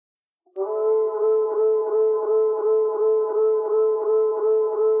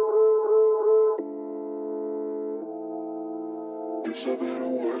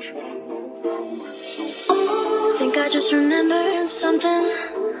Think I just remembered something.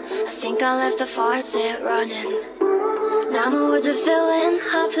 I think I left the faucet running. Now my words are filling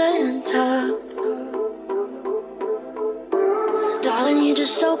up the tub. Darling, you're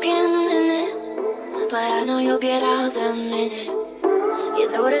just soaking in it, but I know you'll get out the minute you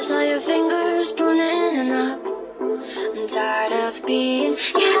notice all your fingers pruning up. I'm tired of being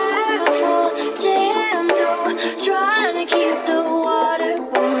careful, tiptoe, trying to keep the water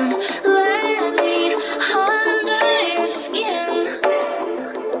warm. Let me under your skin.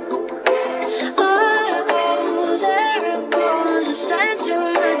 Oh, there it goes. I said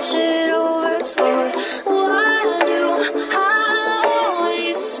too much, it overflowed. What do I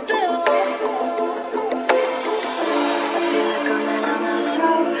always spill? I feel it coming out my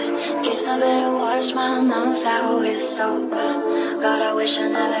throat. Guess I better wash my mouth out with soap. God, I wish I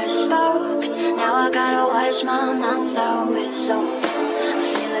never spoke. Now I gotta wash my mouth out with soap. I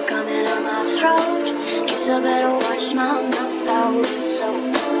feel it coming out my throat. Guess I better wash my mouth out with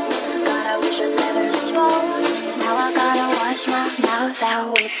soap. God, I wish I never spoke. Now I gotta wash my mouth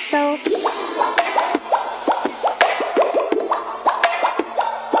out with soap.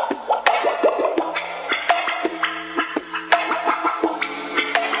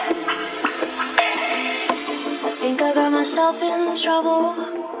 I think I got myself in trouble,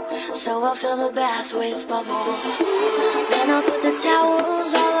 so I'll fill the bath with bubbles. Then I'll put the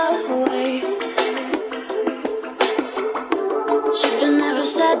towels all away. Should've never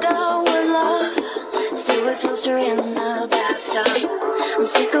said the word love. Threw a toaster in the bathtub. I'm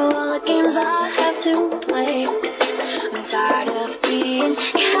sick of all the games I have to play. I'm tired of being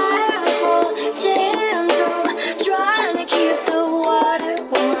careful, tiptoe, trying to keep the water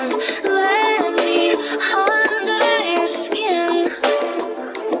warm. Let me under your skin.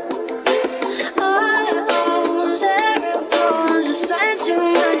 Oh, there it goes. I said too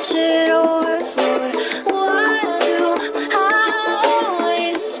much, it overflowed. What do I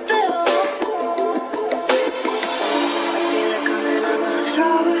always spill? I feel it coming out my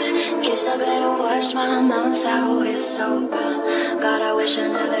throat. Guess I better wash my mouth out with soap. God, I wish I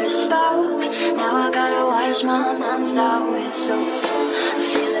never spoke. Now I gotta wash my mouth out with soap. I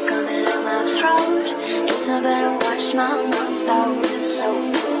feel it coming out my throat. Guess I better wash my mouth out with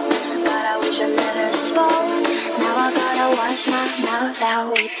soap. God, I wish I never spoke. Now I gotta wash my mouth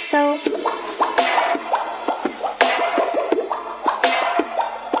out with soap.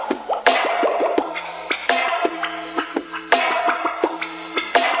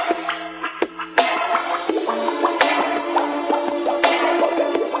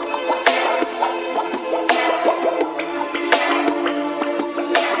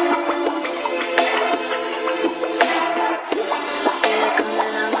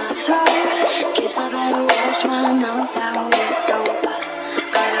 Guess I better wash my mouth out with soap.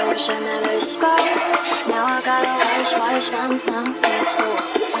 God, I wish I never spoke. Now I gotta wash my mouth with soap.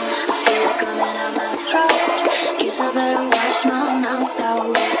 I feel it coming out my throat. Guess I better wash my mouth out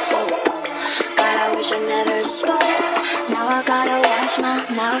with soap. God, I wish I never spoke. Now I gotta wash my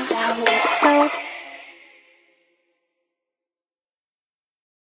mouth out with soap.